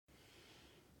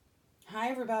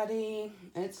Everybody,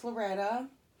 it's Loretta.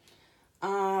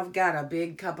 I've got a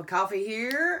big cup of coffee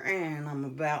here and I'm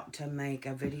about to make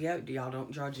a video. Y'all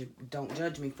don't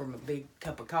judge me from a big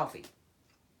cup of coffee.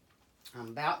 I'm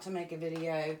about to make a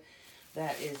video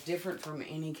that is different from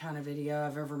any kind of video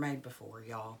I've ever made before,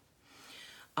 y'all.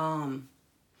 And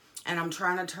I'm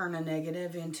trying to turn a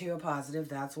negative into a positive.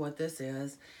 That's what this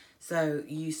is. So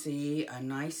you see a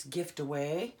nice gift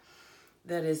away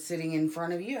that is sitting in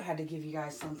front of you. I had to give you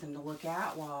guys something to look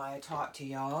at while I talk to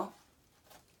y'all.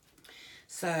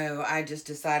 So I just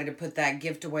decided to put that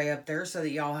gift away up there so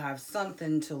that y'all have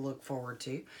something to look forward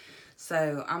to.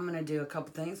 So I'm going to do a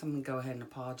couple things. I'm going to go ahead and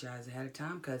apologize ahead of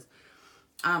time because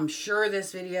I'm sure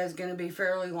this video is going to be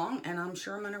fairly long and I'm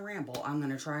sure I'm going to ramble. I'm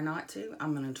going to try not to.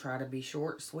 I'm going to try to be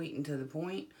short, sweet, and to the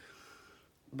point.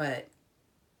 But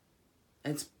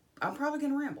I'm probably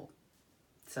going to ramble.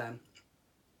 So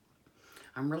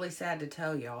I'm really sad to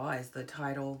tell y'all, as the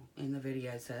title in the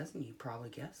video says, and you probably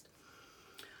guessed,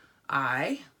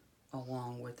 I,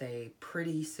 along with a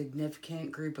pretty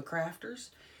significant group of crafters,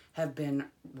 have been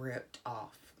ripped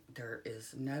off. There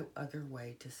is no other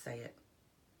way to say it.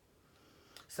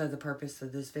 So the purpose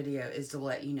of this video is to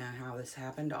let you know how this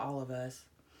happened to all of us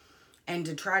and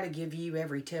to try to give you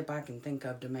every tip I can think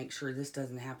of to make sure this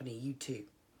doesn't happen to you too.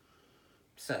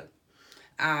 So,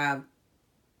 I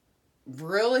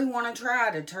really want to try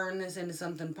to turn this into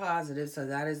something positive, so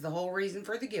that is the whole reason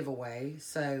for the giveaway.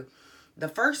 So the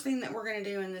first thing that we're going to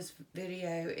do in this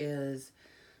video is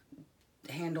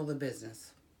handle the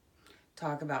business.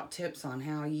 Talk about tips on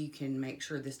how you can make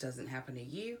sure this doesn't happen to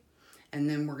you, and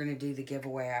then we're going to do the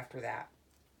giveaway after that.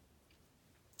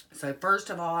 So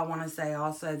first of all, I want to say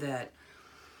also that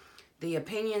the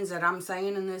opinions that I'm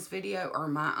saying in this video are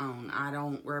my own. I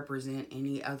don't represent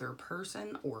any other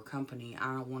person or company.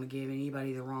 I don't want to give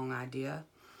anybody the wrong idea.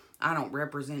 I don't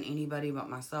represent anybody but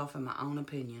myself and my own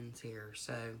opinions here.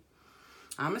 So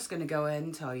I'm just going to go ahead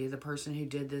and tell you the person who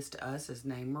did this to us is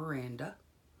named Miranda.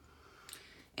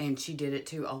 And she did it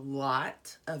to a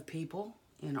lot of people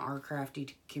in our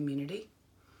crafty community.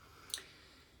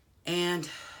 And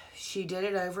she did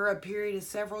it over a period of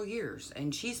several years.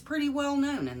 And she's pretty well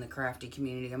known in the crafty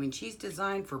community. I mean, she's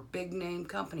designed for big name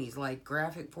companies like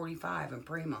Graphic 45 and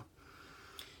Prima.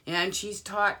 And she's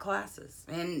taught classes.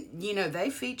 And, you know, they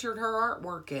featured her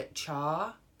artwork at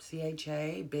CHA,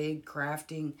 C-H-A, big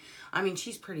crafting. I mean,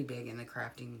 she's pretty big in the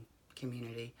crafting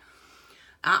community.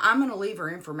 I'm going to leave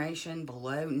her information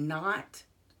below, not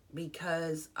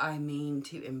because I mean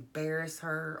to embarrass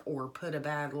her or put a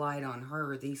bad light on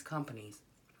her or these companies.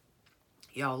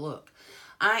 Y'all, look,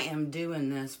 I am doing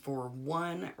this for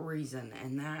one reason,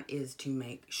 and that is to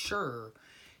make sure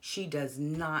she does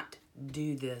not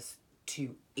do this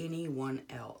to anyone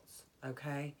else,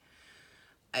 okay?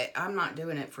 I'm not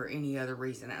doing it for any other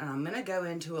reason, and I'm going to go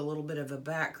into a little bit of a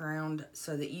background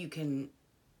so that you can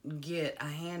get a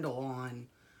handle on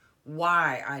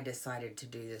why I decided to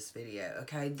do this video,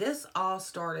 okay? This all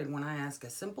started when I asked a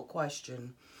simple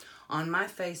question on my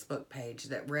Facebook page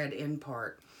that read in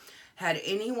part, had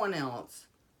anyone else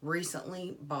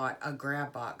recently bought a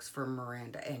grab box from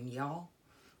Miranda? And y'all,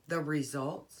 the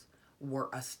results were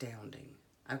astounding.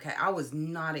 Okay, I was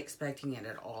not expecting it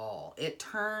at all. It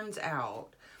turns out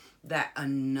that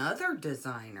another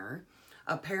designer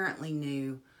apparently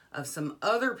knew of some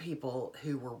other people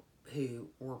who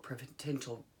were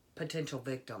potential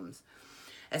victims.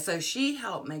 And so she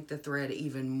helped make the thread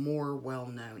even more well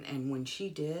known. And when she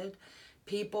did,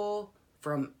 people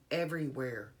from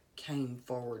everywhere came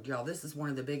forward. Y'all, this is one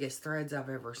of the biggest threads I've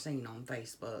ever seen on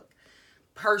Facebook.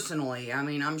 Personally, I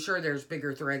mean, I'm sure there's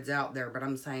bigger threads out there, but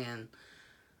I'm saying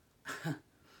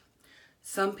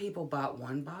some people bought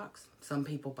one box. Some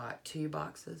people bought 2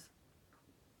 boxes.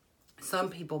 Some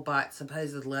people bought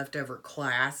supposed leftover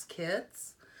class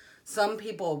kits. Some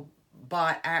people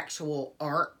bought actual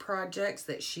art projects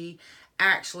that she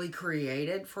actually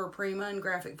created for Prima and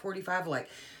Graphic 45, like,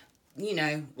 you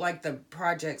know, like the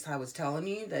projects I was telling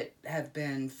you that have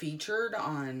been featured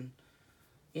on,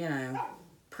 you know,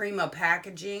 Prima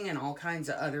packaging and all kinds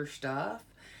of other stuff.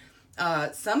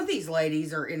 Some of these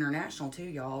ladies are international too,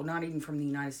 y'all, not even from the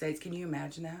United States. Can you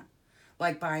imagine that?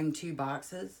 Like buying 2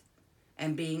 boxes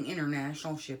and being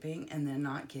international shipping and then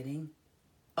not getting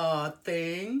a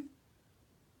thing.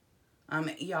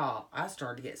 Y'all, I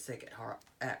started to get sick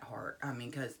at heart. I mean,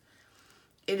 because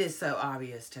it is so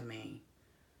obvious to me.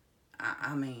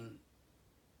 I mean,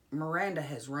 Miranda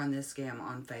has run this scam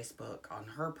on Facebook, on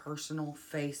her personal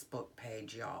Facebook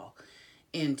page, y'all,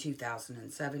 in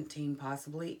 2017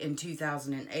 possibly, in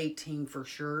 2018 for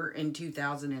sure, in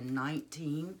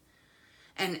 2019.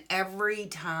 And every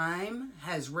time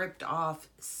has ripped off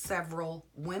several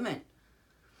women.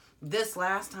 This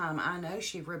last time, I know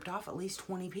she ripped off at least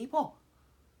 20 people.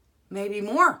 Maybe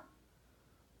more.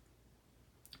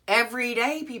 Every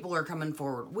day people are coming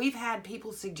forward. We've had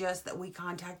people suggest that we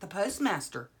contact the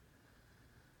postmaster.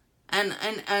 And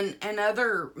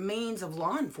other means of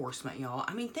law enforcement, y'all.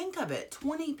 I mean, think of it.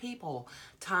 20 people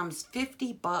times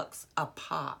 $50 a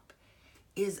pop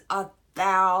is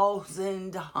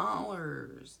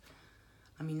 $1,000.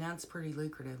 I mean, that's pretty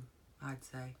lucrative, I'd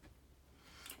say.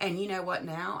 And you know what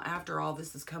now? After all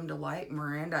this has come to light,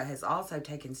 Miranda has also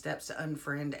taken steps to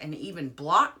unfriend and even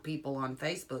block people on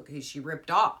Facebook who she ripped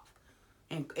off,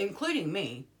 including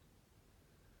me,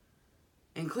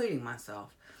 including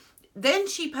myself. Then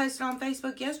she posted on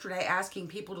Facebook yesterday asking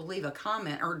people to leave a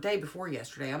comment, or day before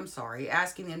yesterday, I'm sorry,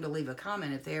 asking them to leave a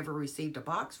comment if they ever received a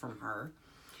box from her.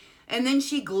 And then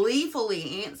she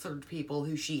gleefully answered people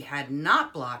who she had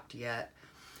not blocked yet,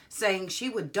 saying she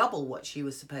would double what she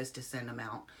was supposed to send them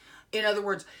out. In other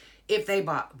words, if they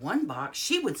bought one box,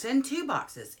 she would send 2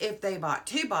 boxes. If they bought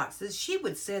 2 boxes, she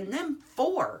would send them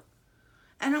 4.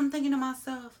 And I'm thinking to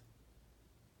myself,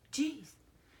 geez,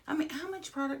 I mean, how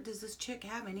much product does this chick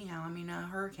have anyhow? I mean, a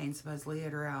hurricane supposedly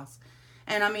hit her house.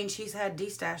 And I mean, she's had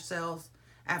de-stash sales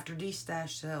after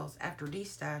de-stash sales after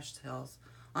de-stash sales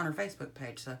on her Facebook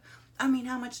page. So, I mean,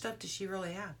 how much stuff does she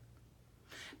really have?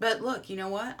 But look, you know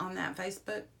what? On that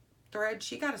Facebook thread,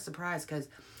 she got a surprise because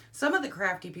some of the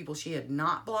crafty people she had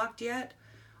not blocked yet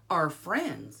are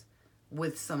friends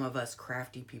with some of us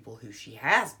crafty people who she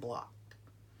has blocked.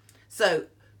 So,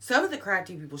 some of the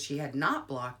crafty people she had not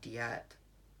blocked yet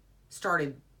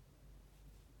started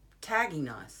tagging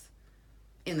us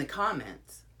in the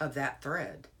comments of that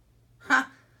thread. Huh.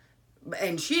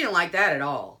 And she didn't like that at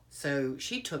all. So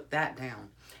she took that down.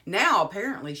 Now,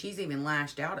 apparently, she's even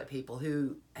lashed out at people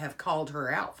who have called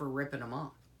her out for ripping them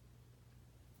off.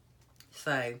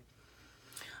 So,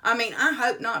 I mean, I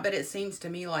hope not, but it seems to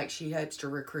me like she hopes to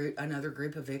recruit another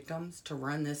group of victims to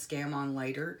run this scam on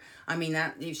later. I mean,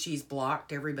 that she's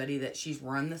blocked everybody that she's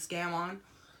run the scam on.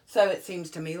 So it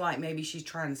seems to me like maybe she's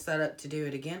trying to set up to do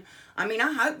it again. I mean,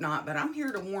 I hope not, but I'm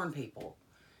here to warn people.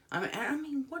 I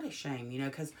mean, what a shame, you know,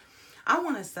 because I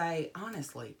want to say,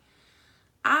 honestly,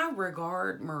 I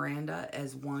regard Miranda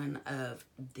as one of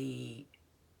the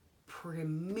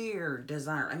premier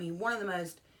designers. I mean, one of the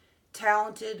most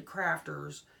talented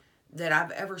crafters that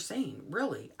I've ever seen,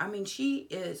 really. I mean, she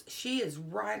is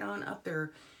right on up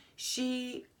there.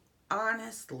 She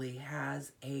honestly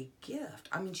has a gift.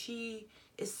 I mean, she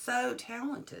is so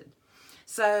talented.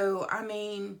 So, I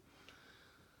mean,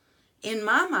 in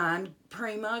my mind,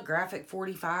 Prima, Graphic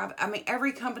 45, I mean,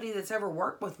 every company that's ever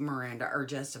worked with Miranda are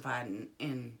justified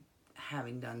in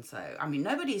having done so. I mean,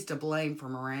 nobody's to blame for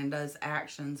Miranda's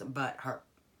actions but her.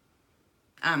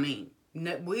 I mean,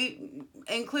 we,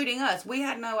 including us, we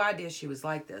had no idea she was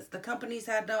like this. The companies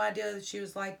had no idea that she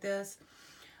was like this.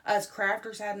 Us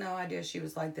crafters had no idea she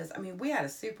was like this. I mean, we had a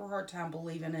super hard time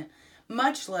believing it,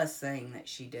 much less saying that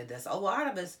she did this. A lot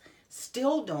of us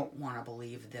still don't want to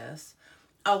believe this.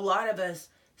 A lot of us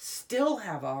still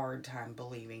have a hard time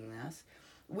believing this.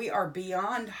 We are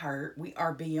beyond hurt. We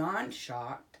are beyond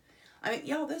shocked. I mean,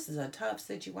 y'all, this is a tough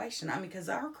situation. I mean, because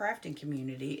our crafting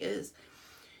community is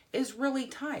really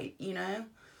tight, you know.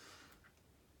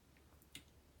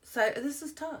 So this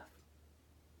is tough.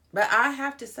 But I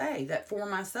have to say that for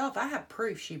myself, I have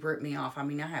proof she ripped me off. I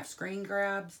mean, I have screen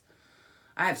grabs.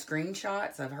 I have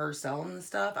screenshots of her selling the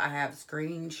stuff. I have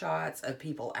screenshots of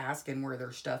people asking where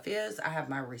their stuff is. I have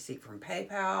my receipt from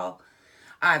PayPal.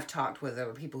 I've talked with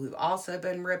other people who've also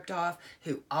been ripped off,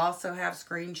 who also have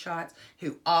screenshots,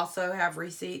 who also have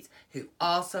receipts, who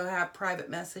also have private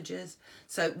messages.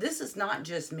 So this is not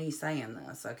just me saying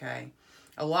this, okay?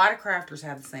 A lot of crafters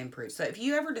have the same proof. So if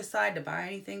you ever decide to buy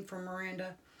anything from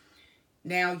Miranda,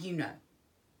 now you know.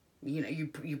 You know,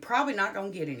 you're probably not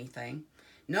going to get anything.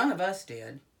 None of us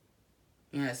did.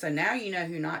 You know, so now you know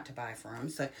who not to buy from.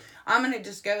 So I'm going to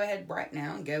just go ahead right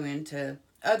now and go into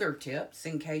other tips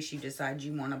in case you decide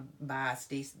you want to buy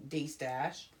a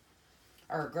D-stash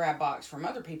or a grab box from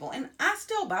other people. And I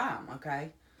still buy them,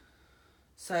 okay?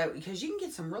 So, because you can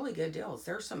get some really good deals.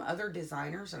 There's some other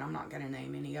designers, and I'm not going to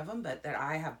name any of them, but that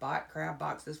I have bought crab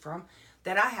boxes from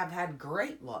that I have had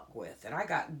great luck with, that I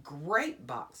got great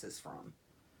boxes from.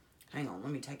 Hang on,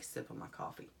 let me take a sip of my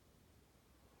coffee.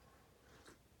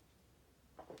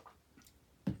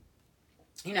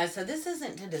 You know, so this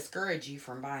isn't to discourage you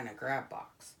from buying a grab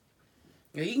box.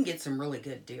 You know, you can get some really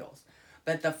good deals.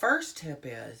 But the first tip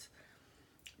is,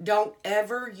 don't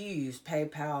ever use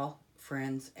PayPal,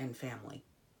 friends, and family.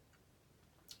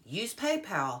 Use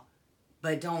PayPal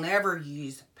But don't ever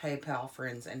use PayPal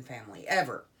friends and family,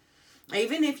 ever.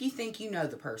 Even if you think you know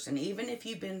the person, even if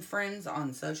you've been friends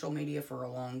on social media for a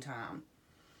long time,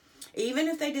 even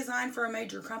if they design for a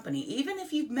major company, even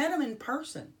if you've met them in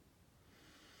person,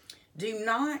 do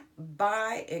not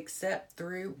buy except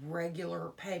through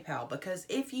regular PayPal, because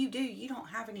if you do, you don't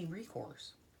have any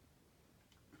recourse.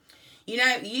 You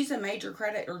know, use a major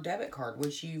credit or debit card,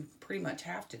 which you pretty much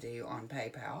have to do on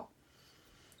PayPal.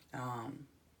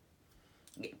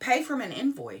 Pay from an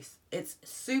invoice. It's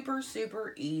super,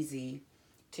 super easy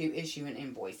to issue an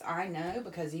invoice. I know,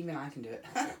 because even I can do it.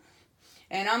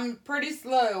 And I'm pretty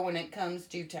slow when it comes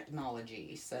to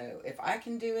technology. So if I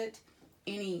can do it,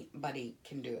 anybody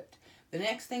can do it. The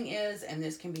next thing is, and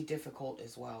this can be difficult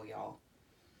as well, y'all.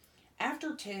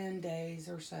 After 10 days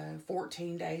or so,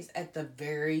 14 days at the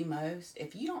very most,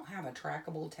 if you don't have a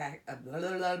trackable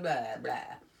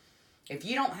if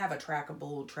you don't have a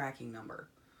trackable tracking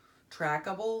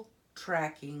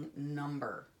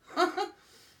number,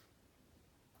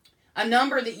 a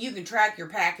number that you can track your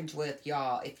package with,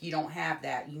 y'all. If you don't have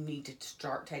that, you need to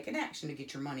start taking action to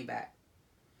get your money back.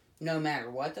 No matter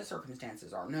what the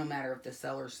circumstances are. No matter if the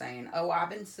seller's saying, oh,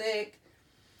 I've been sick,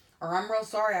 or I'm real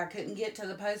sorry I couldn't get to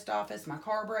the post office, my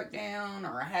car broke down,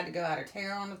 or I had to go out of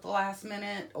town at the last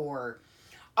minute, or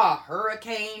a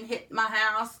hurricane hit my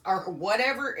house, or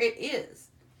whatever it is.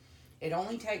 It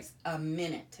only takes a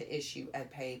minute to issue a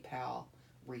PayPal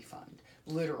refund.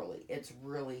 Literally, it's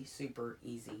really super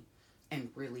easy and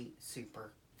really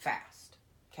super fast.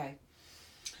 Okay?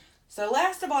 So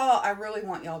last of all, I really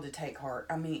want y'all to take heart.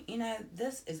 I mean, you know,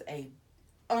 this is a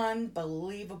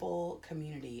unbelievable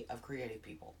community of creative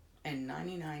people. And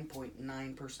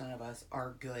 99.9% of us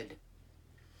are good.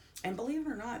 And believe it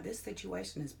or not, this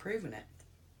situation has proven it.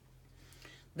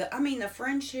 The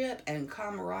friendship and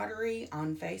camaraderie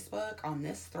on Facebook, on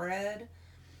this thread,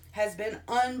 has been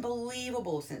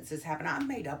unbelievable since this happened. I've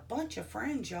made a bunch of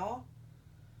friends, y'all.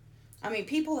 I mean,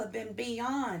 people have been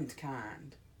beyond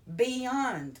kind.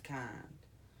 Beyond kind.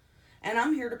 And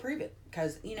I'm here to prove it.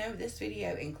 Because, you know, this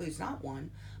video includes not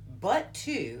one, but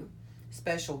two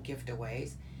special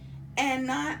giveaways. And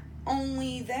not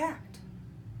only that.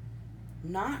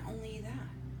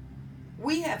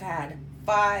 We have had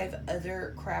 5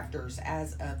 other crafters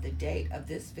as of the date of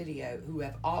this video who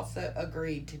have also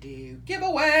agreed to do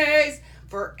giveaways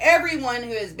for everyone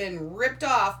who has been ripped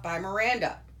off by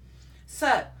Miranda.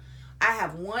 So, I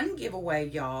have one giveaway,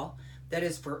 y'all, that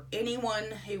is for anyone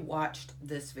who watched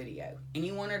this video.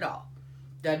 Anyone at all.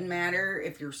 Doesn't matter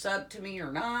if you're subbed to me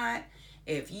or not.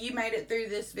 If you made it through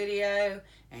this video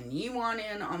and you want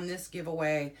in on this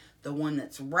giveaway, the one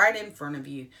that's right in front of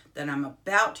you that I'm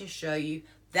about to show you,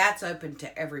 that's open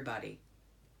to everybody.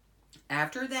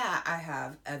 After that, I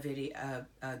have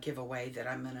a giveaway that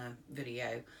I'm going to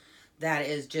video that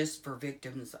is just for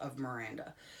victims of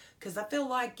Miranda. Because I feel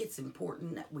like it's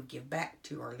important that we give back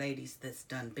to our ladies that's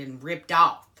done been ripped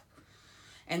off.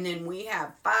 And then we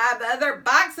have 5 other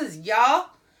boxes, y'all.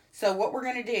 So what we're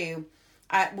going to do,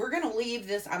 we're going to leave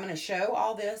this. I'm going to show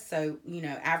all this. So, you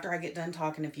know, after I get done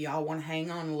talking, if y'all want to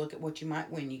hang on and look at what you might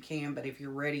win, you can. But if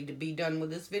you're ready to be done with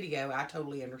this video, I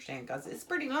totally understand because it's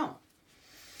pretty long.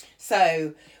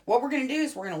 So what we're going to do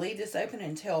is we're going to leave this open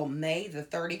until May the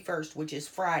 31st, which is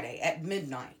Friday at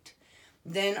midnight.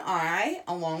 Then I,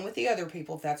 along with the other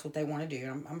people, if that's what they want to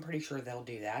do, I'm pretty sure they'll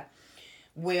do that,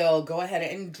 will go ahead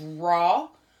and draw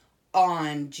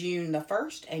on June the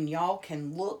 1st. And y'all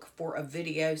can look for a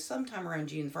video sometime around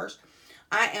June the 1st.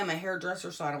 I am a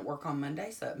hairdresser, so I don't work on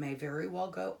Monday, so it may very well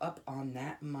go up on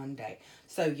that Monday.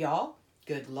 So y'all,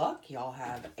 good luck. Y'all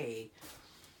have a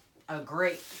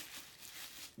great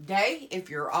day if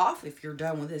you're off, if you're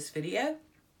done with this video.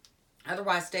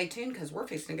 Otherwise, stay tuned because we're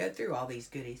fixing to go through all these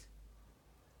goodies.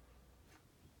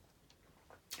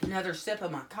 Another sip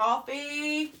of my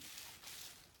coffee.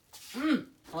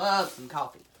 Love some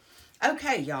coffee.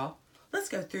 Okay, y'all. Let's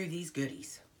go through these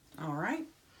goodies. All right.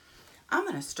 I'm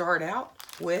going to start out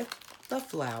with the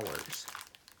flowers.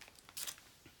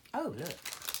 Oh, look.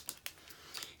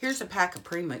 Here's a pack of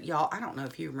Prima. Y'all, I don't know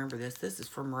if you remember this. This is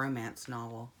from Romance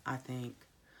Novel, I think,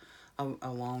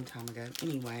 a long time ago.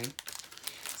 Anyway,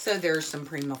 so there's some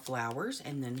Prima flowers,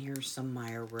 and then here's some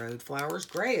Maya Road flowers.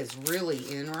 Gray is really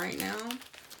in right now.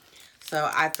 So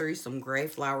I threw some gray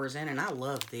flowers in, and I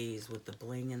love these with the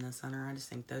bling in the center. I just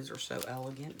think those are so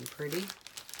elegant and pretty.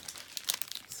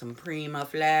 Some Prima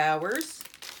flowers.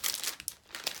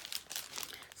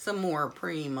 Some more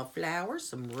Prima flowers,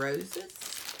 some roses.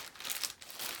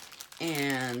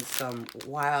 And some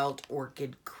wild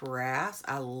orchid grass.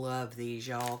 I love these,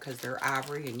 y'all, because they're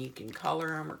ivory, and you can color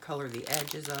them or color the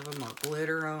edges of them or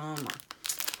glitter them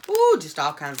or Ooh, just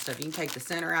all kinds of stuff. You can take the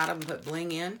center out of them, put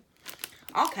bling in.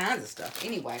 All kinds of stuff.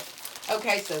 Anyway,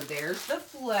 okay, so there's the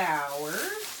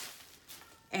flowers.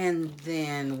 And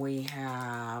then we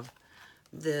have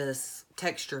this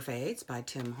Texture Fades by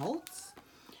Tim Holtz.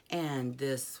 And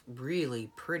this really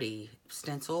pretty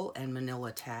stencil and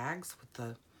manila tags with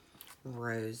the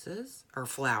roses, or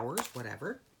flowers,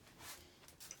 whatever.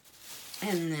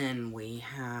 And then we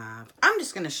have, I'm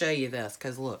just going to show you this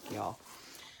because look, y'all.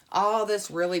 All this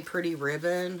really pretty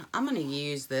ribbon. I'm going to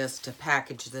use this to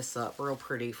package this up real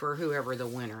pretty for whoever the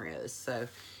winner is. So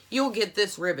you'll get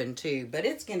this ribbon too, but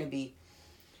it's going to be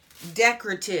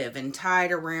decorative and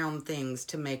tied around things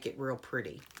to make it real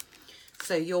pretty.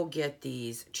 So you'll get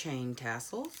these chain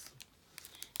tassels.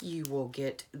 You will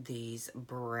get these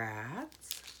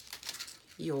brads.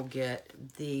 You'll get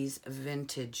these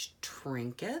vintage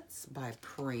trinkets by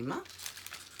Prima.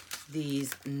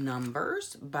 These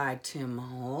numbers by Tim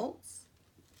Holtz.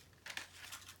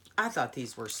 I thought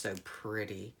these were so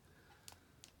pretty.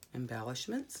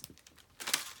 Embellishments.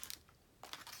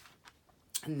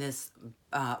 And this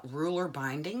ruler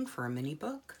binding for a mini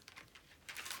book.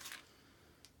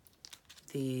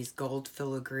 These gold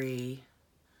filigree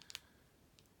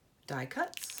die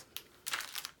cuts.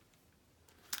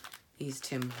 These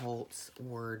Tim Holtz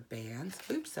word bands.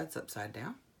 Oops, that's upside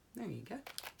down. There you go.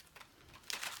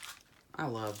 I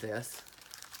love this.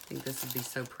 I think this would be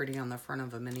so pretty on the front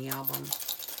of a mini album.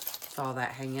 Saw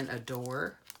that hanging.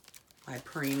 Adore by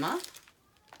Prima.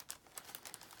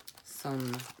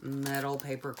 Some metal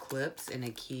paper clips in a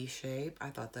key shape. I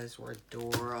thought those were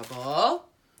adorable.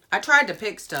 I tried to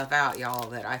pick stuff out, y'all,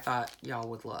 that I thought y'all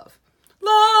would love.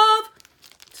 Love!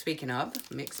 Speaking of,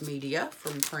 mixed media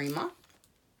from Prima.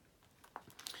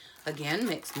 Again,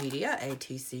 mixed media,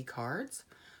 ATC cards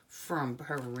from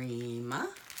Prima.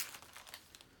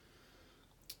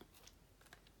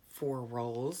 4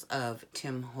 rolls of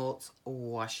Tim Holtz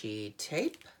washi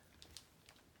tape.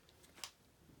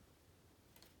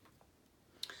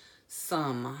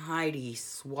 Some Heidi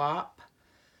Swapp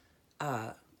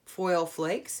foil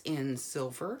flakes in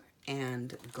silver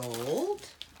and gold.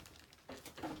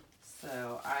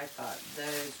 So I thought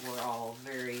those were all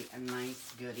very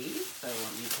nice goodies. So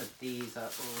let me put these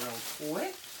up real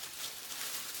quick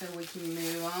so we can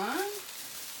move on.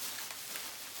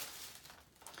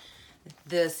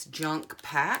 This junk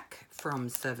pack from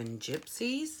Seven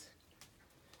Gypsies.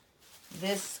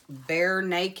 This Bare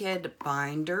Naked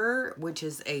binder, which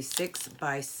is a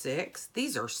 6x6.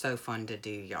 These are so fun to do,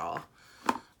 y'all.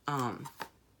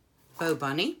 Bo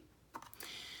Bunny.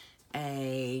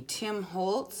 A Tim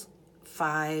Holtz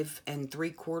 5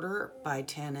 3/4 by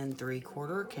 10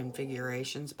 3/4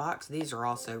 configurations box. These are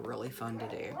also really fun to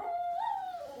do.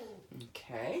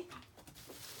 Okay.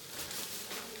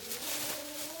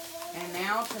 And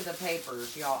now to the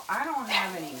papers, y'all. I don't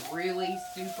have any really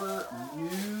super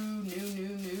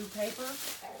new paper.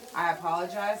 I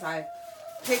apologize. I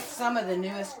picked some of the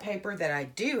newest paper that I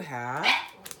do have.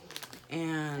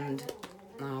 And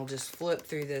I'll just flip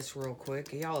through this real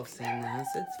quick. Y'all have seen this.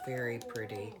 It's very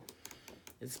pretty.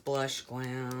 It's blush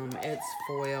glam. It's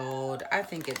foiled. I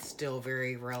think it's still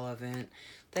very relevant.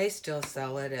 They still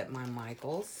sell it at my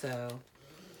Michael's, so...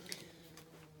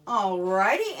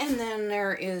 Alrighty, and then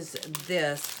there is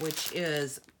this, which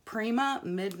is Prima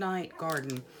Midnight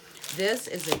Garden. This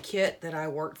is a kit that I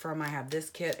worked from. I have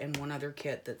this kit and one other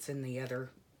kit that's in the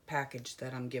other package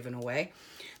that I'm giving away.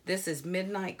 This is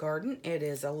Midnight Garden. It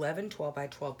is 11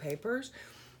 12x12 papers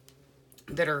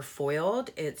that are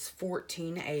foiled. It's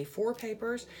 14 A4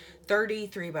 papers, 30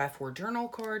 3x4 journal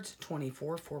cards,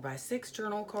 24 4x6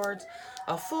 journal cards,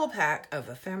 a full pack of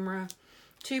ephemera,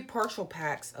 2 partial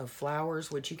packs of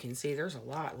flowers, which you can see there's a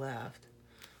lot left.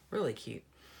 Really cute.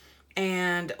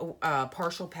 And a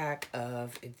partial pack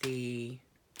of the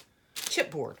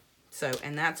chipboard. So,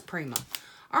 and that's Prima.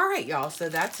 All right, y'all. So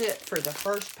that's it for the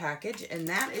first package. And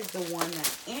that is the one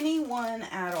that anyone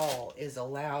at all is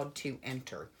allowed to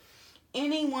enter.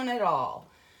 Anyone at all.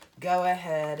 Go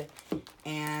ahead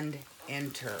and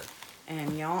enter.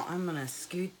 And y'all, I'm going to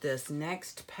scoot this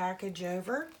next package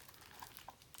over.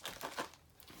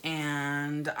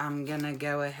 And I'm going to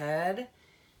go ahead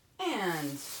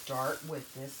and start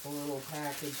with this little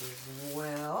package as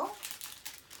well.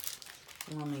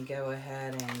 Let me go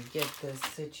ahead and get this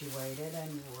situated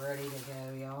and ready to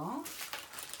go, y'all.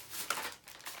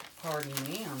 Pardon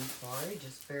me, I'm sorry.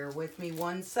 Just bear with me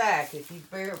one sec. If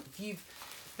you've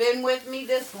been with me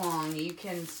this long, you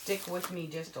can stick with me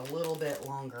just a little bit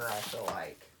longer, I feel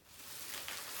like.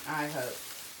 I hope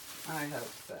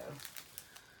so.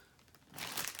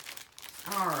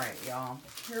 Alright, y'all.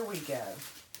 Here we go.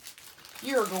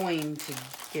 You're going to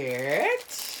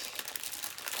get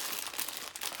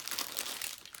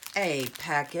a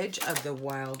package of the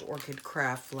Wild Orchid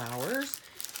Craft flowers,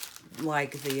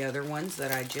 like the other ones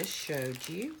that I just showed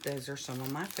you. Those are some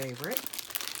of my favorite.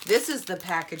 This is the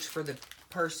package for the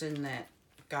person that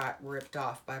got ripped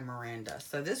off by Miranda.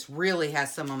 So this really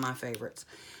has some of my favorites.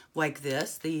 Like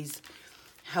this, these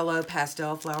Hello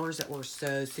Pastel flowers that were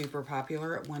so super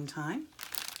popular at one time.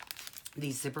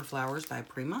 These zipper flowers by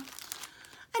Prima.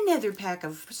 Another pack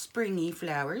of springy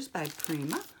flowers by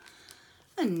Prima.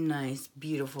 A nice,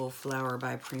 beautiful flower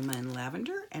by Prima in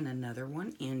lavender, and another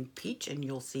one in peach. And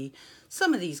you'll see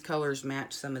some of these colors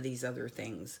match some of these other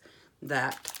things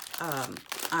that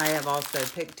I have also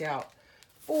picked out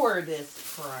for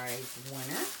this prize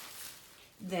winner.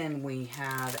 Then we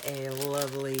have a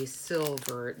lovely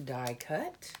silver die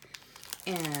cut.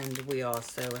 And we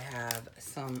also have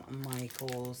some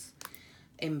Michaels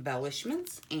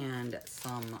embellishments and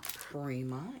some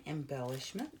Prima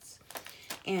embellishments.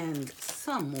 And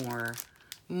some more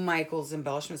Michaels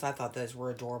embellishments. I thought those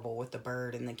were adorable with the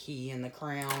bird and the key and the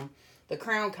crown. The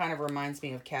crown kind of reminds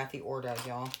me of Kathy Orda,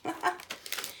 y'all.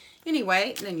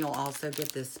 Anyway, then you'll also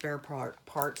get this spare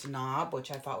parts knob,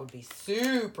 which I thought would be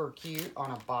super cute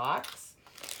on a box.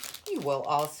 You will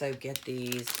also get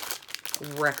these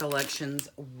Recollections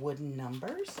wooden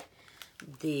numbers.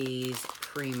 These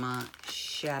Prima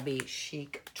Shabby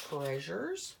Chic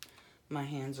Treasures. My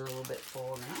hands are a little bit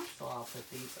full now, so I'll put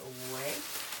these away.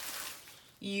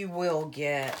 You will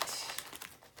get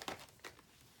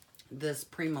this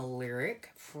Prima Lyric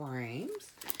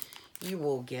frames. You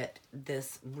will get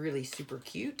this really super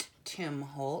cute Tim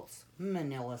Holtz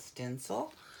manila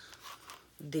stencil.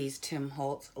 These Tim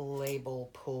Holtz label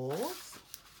pulls.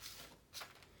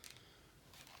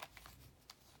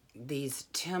 These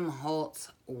Tim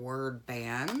Holtz word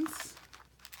bands.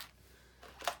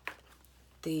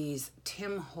 These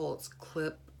Tim Holtz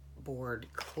clipboard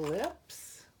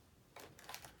clips.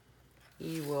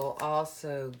 You will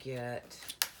also get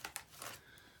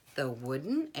the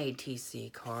wooden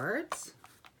ATC cards.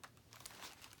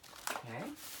 Okay.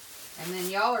 And then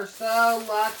y'all are so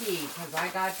lucky because I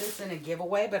got this in a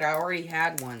giveaway, but I already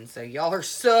had one. So y'all are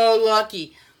so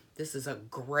lucky. This is a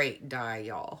great die,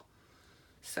 y'all.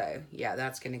 So, yeah,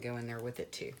 that's going to go in there with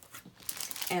it, too.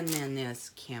 And then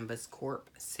this Canvas Corp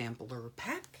sampler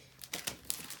pack.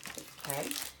 Okay.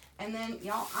 And then,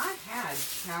 y'all, I had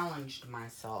challenged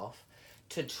myself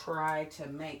to try to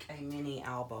make a mini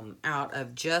album out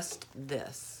of just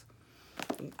this.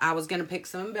 I was going to pick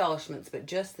some embellishments, but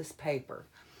just this paper.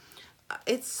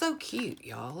 It's so cute,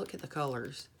 y'all. Look at the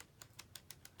colors.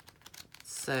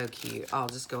 So cute. I'll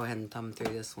just go ahead and thumb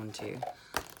through this one, too.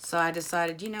 So I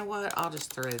decided, you know what? I'll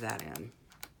just throw that in.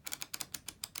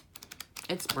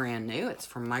 It's brand new. It's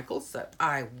from Michaels, so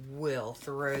I will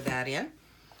throw that in.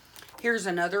 Here's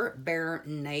another Bare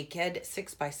Naked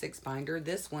 6x6 binder.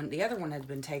 This one, the other one had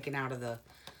been taken out of the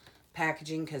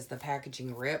packaging because the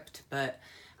packaging ripped. But,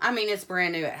 I mean, it's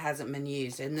brand new. It hasn't been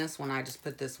used. And this one, I just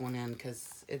put this one in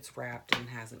because it's wrapped and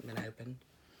hasn't been opened.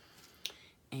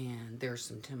 And there's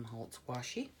some Tim Holtz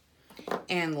washi.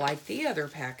 And like the other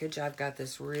package, I've got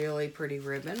this really pretty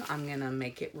ribbon. I'm going to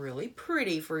make it really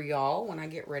pretty for y'all when I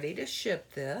get ready to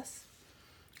ship this.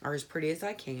 Or as pretty as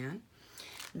I can.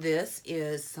 This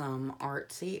is some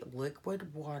artsy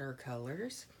liquid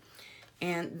watercolors.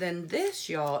 And then this,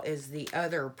 y'all, is the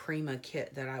other Prima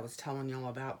kit that I was telling y'all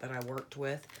about that I worked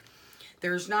with.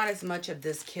 There's not as much of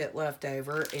this kit left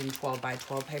over in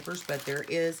 12x12 papers, but there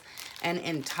is an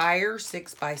entire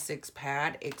 6x6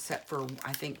 pad except for,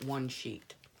 I think, one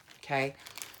sheet. Okay?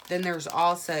 Then there's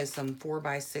also some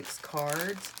 4x6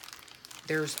 cards.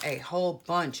 There's a whole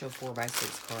bunch of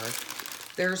 4x6 cards.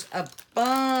 There's a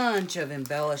bunch of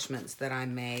embellishments that I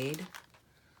made,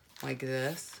 like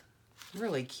this.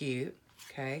 Really cute,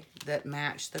 okay? That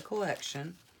match the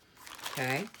collection,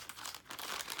 okay?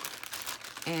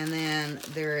 And then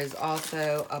there is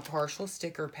also a partial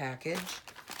sticker package.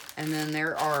 And then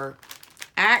there are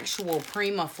actual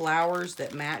Prima flowers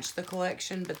that match the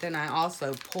collection. But then I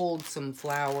also pulled some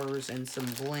flowers and some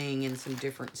bling and some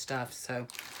different stuff. So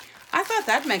I thought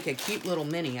that'd make a cute little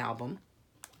mini album.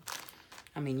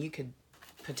 I mean, you could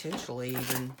potentially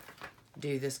even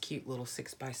do this cute little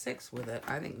 6x6 with it.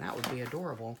 I think that would be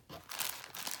adorable.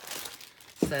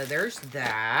 So there's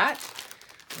that.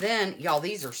 Then, y'all,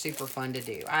 these are super fun to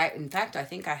do. In fact, I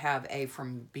think I have a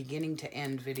from beginning to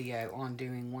end video on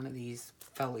doing one of these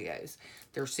folios.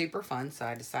 They're super fun, so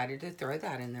I decided to throw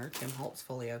that in there, Tim Holtz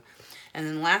folio. And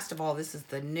then last of all, this is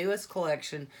the newest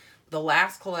collection, the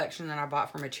last collection that I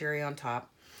bought from A Cherry on Top.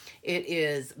 It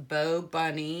is Bo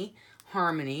Bunny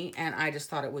Harmony, and I just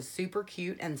thought it was super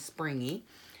cute and springy.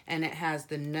 And it has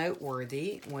the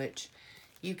Noteworthy, which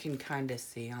You can kind of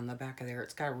see on the back of there,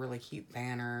 it's got a really cute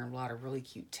banner, a lot of really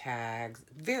cute tags.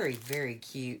 Very, very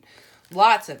cute.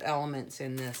 Lots of elements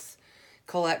in this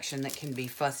collection that can be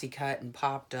fussy cut and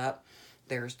popped up.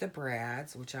 There's the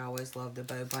brads, which I always love the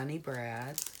Bo Bunny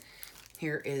brads.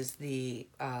 Here is the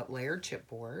layered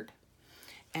chipboard.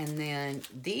 And then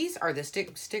these are the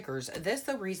stickers. That's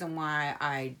the reason why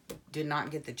I did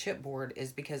not get the chipboard,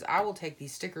 is because I will take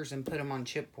these stickers and put them on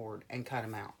chipboard and cut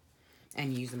them out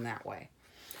and use them that way.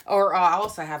 Or I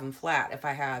also have them flat if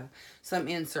I have some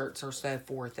inserts or so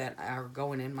forth that are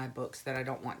going in my books that I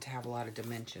don't want to have a lot of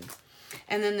dimensions.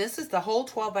 And then this is the whole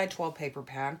 12 by 12 paper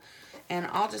pad. And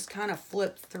I'll just kind of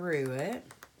flip through it.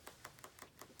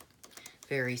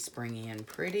 Very springy and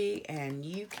pretty. And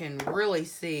you can really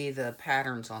see the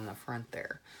patterns on the front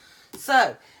there.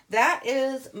 So that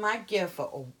is my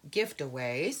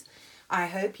giveaways. I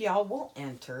hope y'all will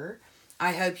enter.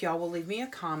 I hope y'all will leave me a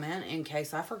comment in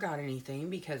case I forgot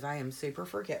anything, because I am super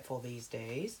forgetful these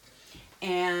days.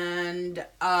 And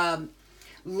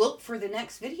look for the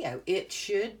next video. It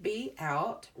should be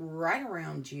out right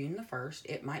around June the 1st.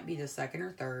 It might be the 2nd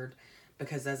or 3rd,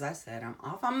 because as I said, I'm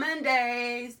off on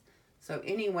Mondays. So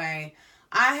anyway,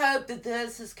 I hope that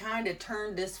this has kind of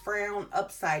turned this frown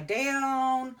upside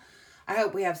down. I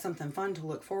hope we have something fun to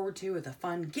look forward to with a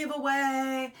fun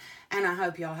giveaway. And I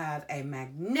hope y'all have a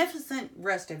magnificent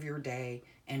rest of your day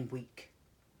and week.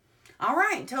 All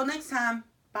right, until next time.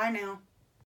 Bye now.